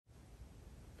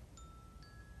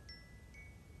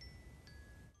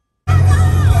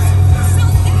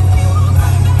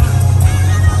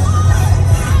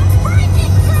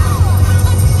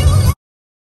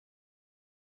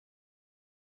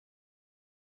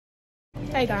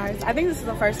Hey guys, I think this is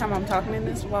the first time I'm talking in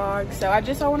this vlog. So I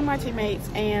just saw one of my teammates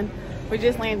and we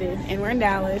just landed and we're in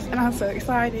Dallas and I'm so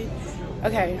excited.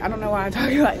 Okay, I don't know why I'm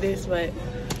talking like this, but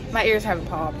my ears haven't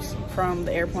popped from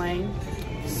the airplane.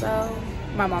 So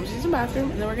my mom's using the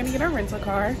bathroom and then we're gonna get our rental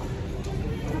car.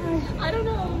 I don't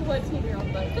know what team you're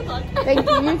on, but good luck. Thank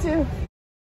you, you too.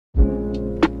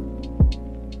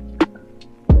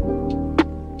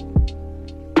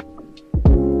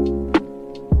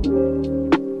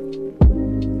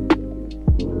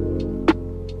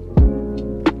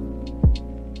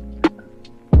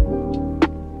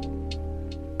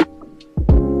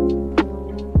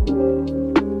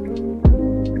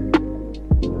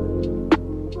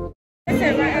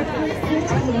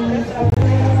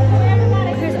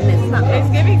 It's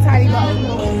giving tiny bone.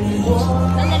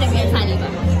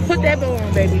 Put that bow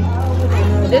on, baby.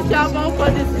 This y'all both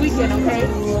for this weekend, okay?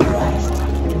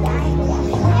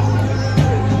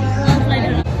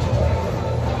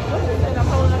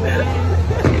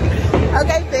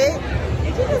 Okay, fit.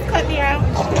 Did you just cut me out?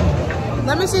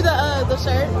 Let me see the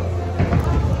shirt.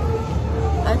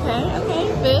 Okay,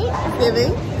 fit.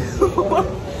 Fitting.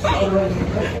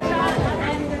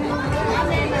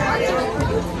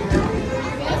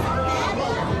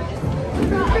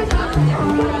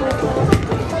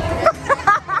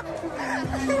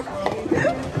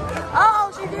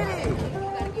 Oh, she did it.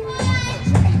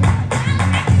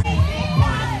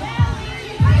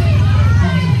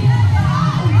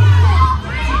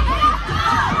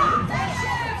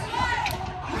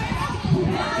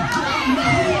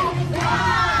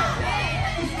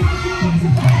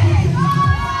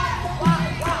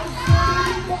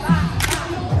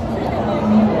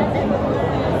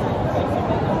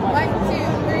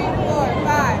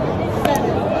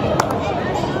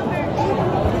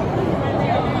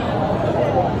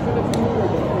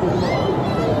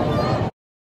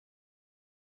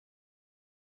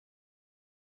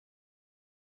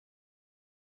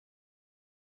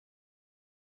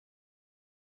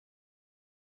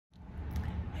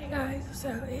 Hey guys, so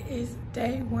it is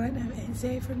day 1 of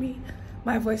NCA for me.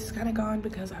 My voice is kind of gone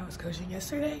because I was coaching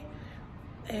yesterday.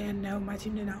 And no, my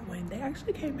team did not win. They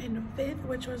actually came in 5th,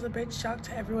 which was a big shock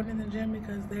to everyone in the gym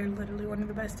because they're literally one of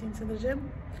the best teams in the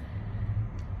gym.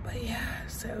 But yeah,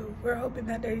 so we're hoping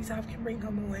that Dirty South can bring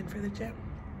home a win for the gym.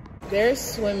 They're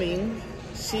swimming.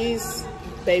 She's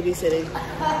babysitting.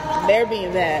 They're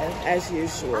being bad as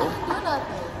usual.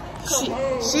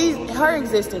 Her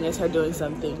existing is her doing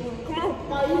something.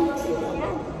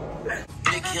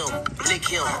 Lick him, lick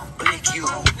you.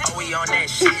 Oh, we on that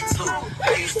shit too.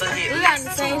 I used to hit. We got the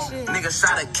same shit. Nigga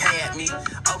shot a K at me.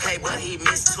 Okay, but he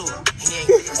missed too. He ain't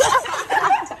this.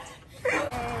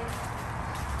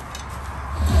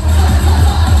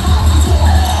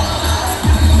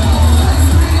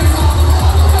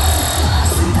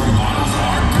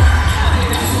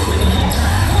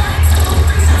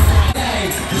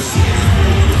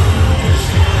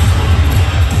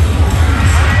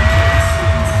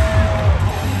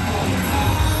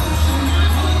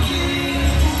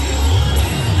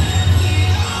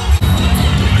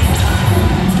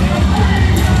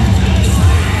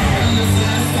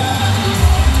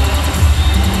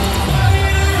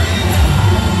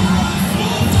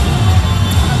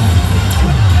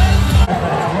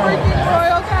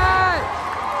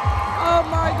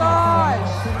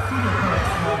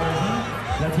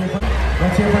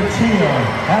 Let's hear for Chio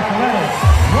Athletics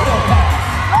Royal Pass.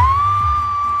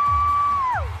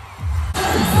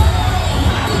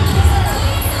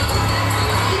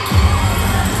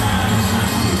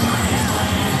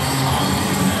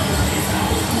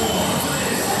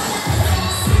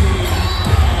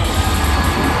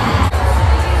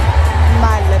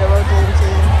 My literal dream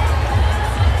team.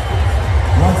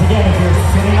 Once again, if you're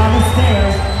sitting on the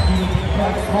stairs, you need to take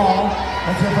that call.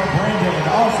 Let's hear for Brandon and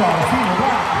also Senior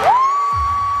Black.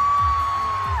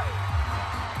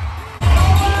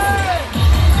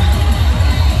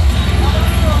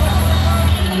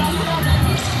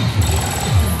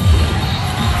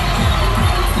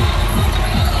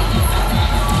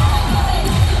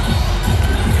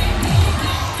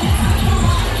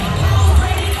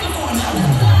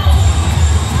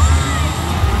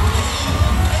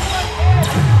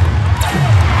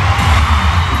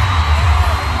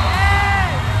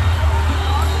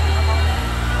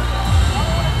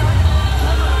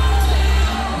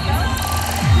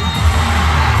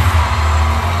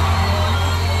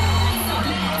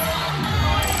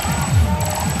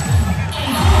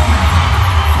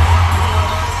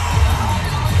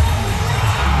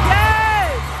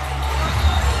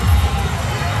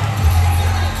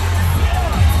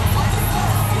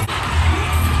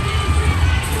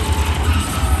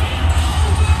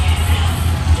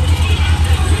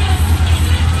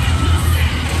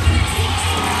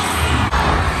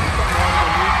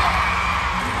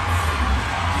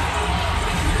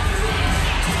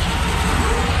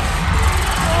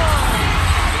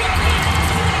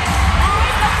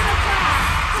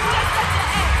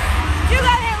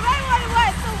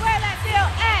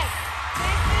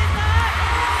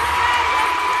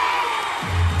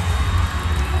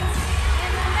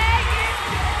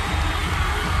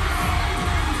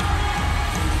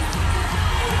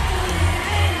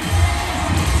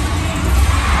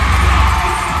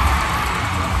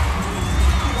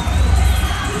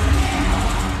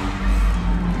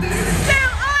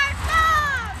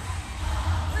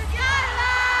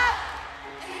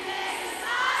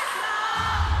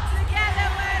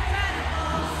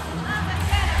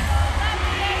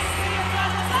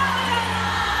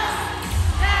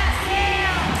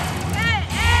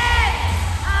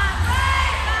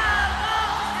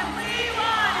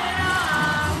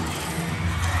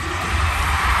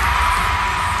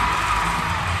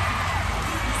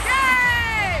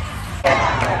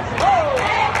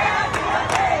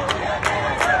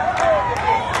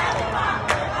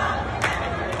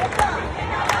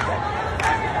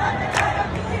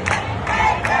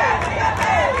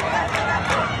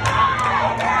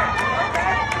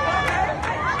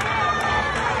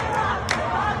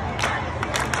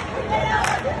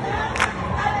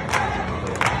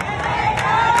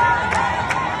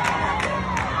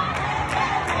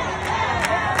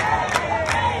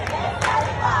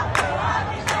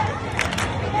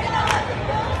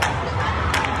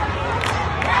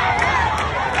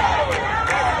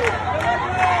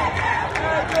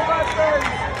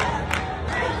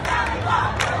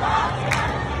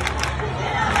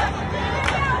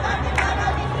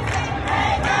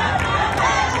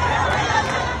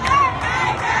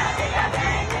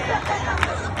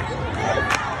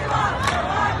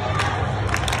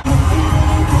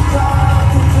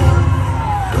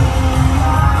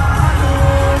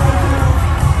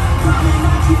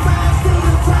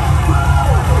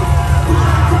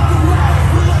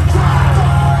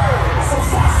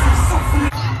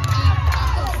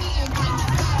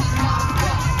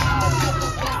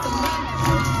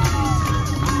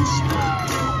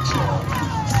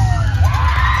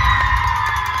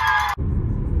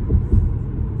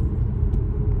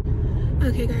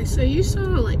 Okay guys, so you saw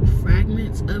like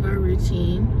fragments of our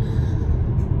routine,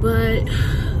 but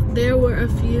there were a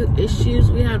few issues.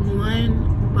 We had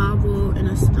one bobble and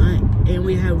a stunt, and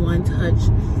we had one touch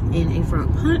and a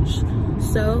front punch.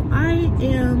 So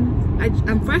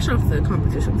I'm fresh off the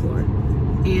competition floor,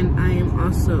 and I am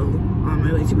also on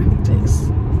my way to practice.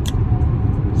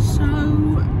 So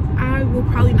I will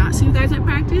probably not see you guys at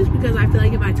practice because I feel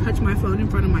like if I touch my phone in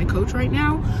front of my coach right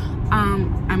now,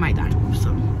 I might die.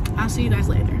 So I'll see you guys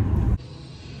later.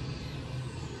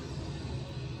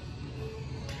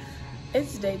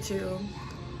 It's day 2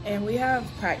 and we have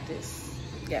practice.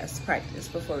 Yes, practice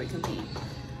before we compete.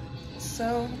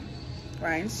 So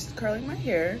Ryan's curling my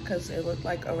hair because it looked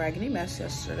like a raggedy mess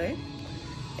yesterday.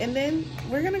 And then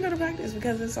we're gonna go to practice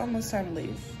because it's almost time to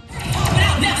leave.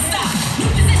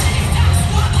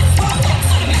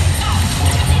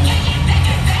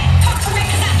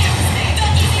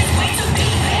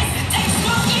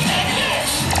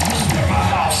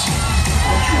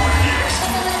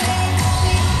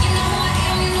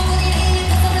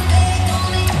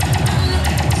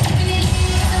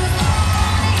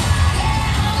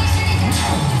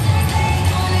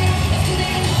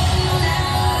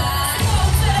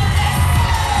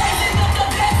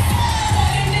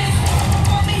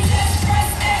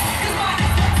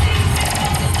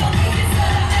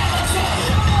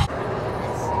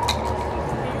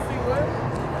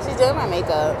 Doing my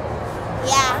makeup.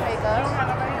 Yeah. Makeup.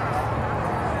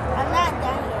 I'm not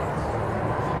done yet.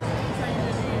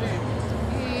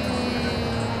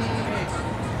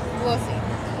 We'll see.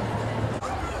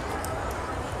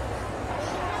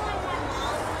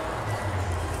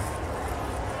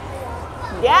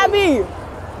 Gabby!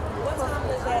 What time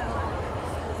is that?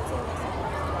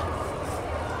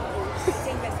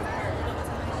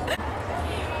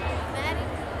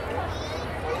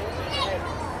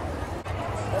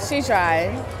 She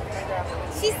tried.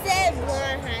 She said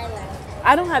blonde highlights.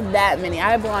 I don't have that many.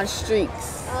 I have blonde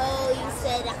streaks. Oh, you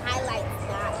said the highlights,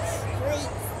 not streaks.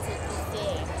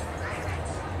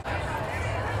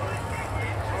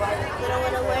 You don't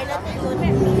want to wear nothing? You want to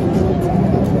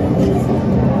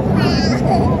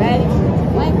Ready?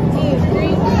 1, 2,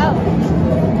 3, go.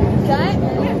 Cut.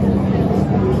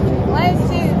 1,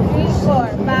 2, 3, 4,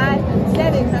 5,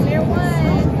 7. Come here.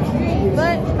 1, 3,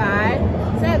 foot, 5,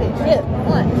 7. Hip.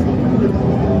 1.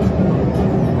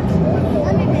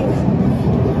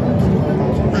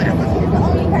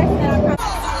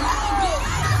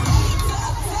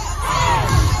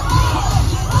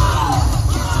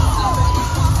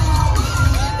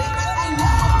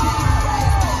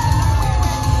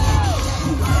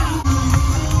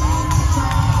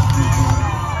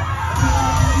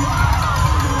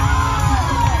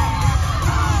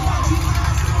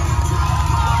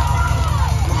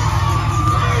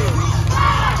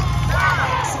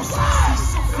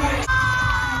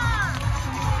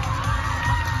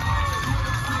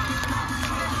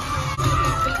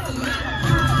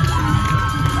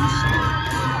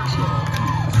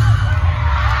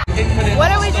 What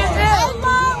did we just do?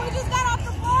 we just got off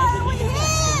the floor and we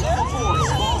hit.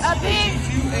 A big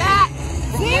fat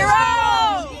 0.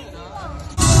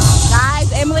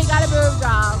 Guys, Emily got a boob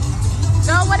job.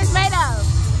 Show them what it's made of.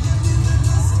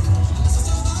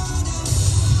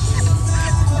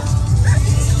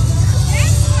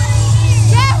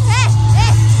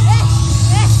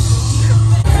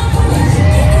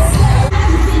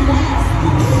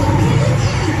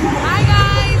 Hi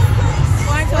guys,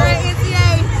 going to the NCA.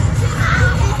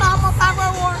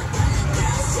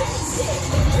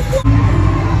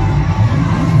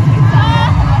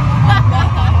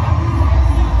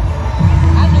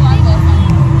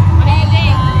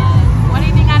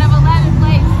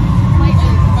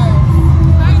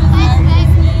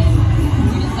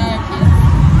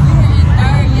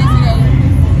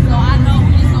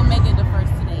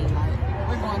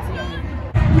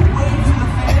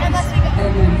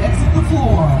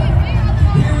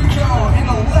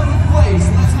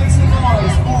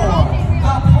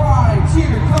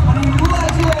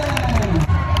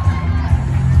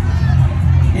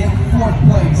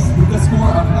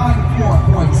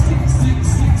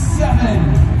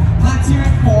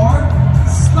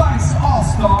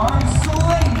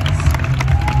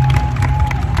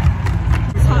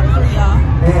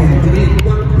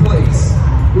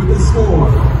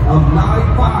 of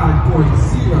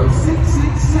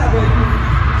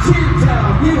 9.5667. Cheer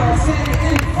Town USA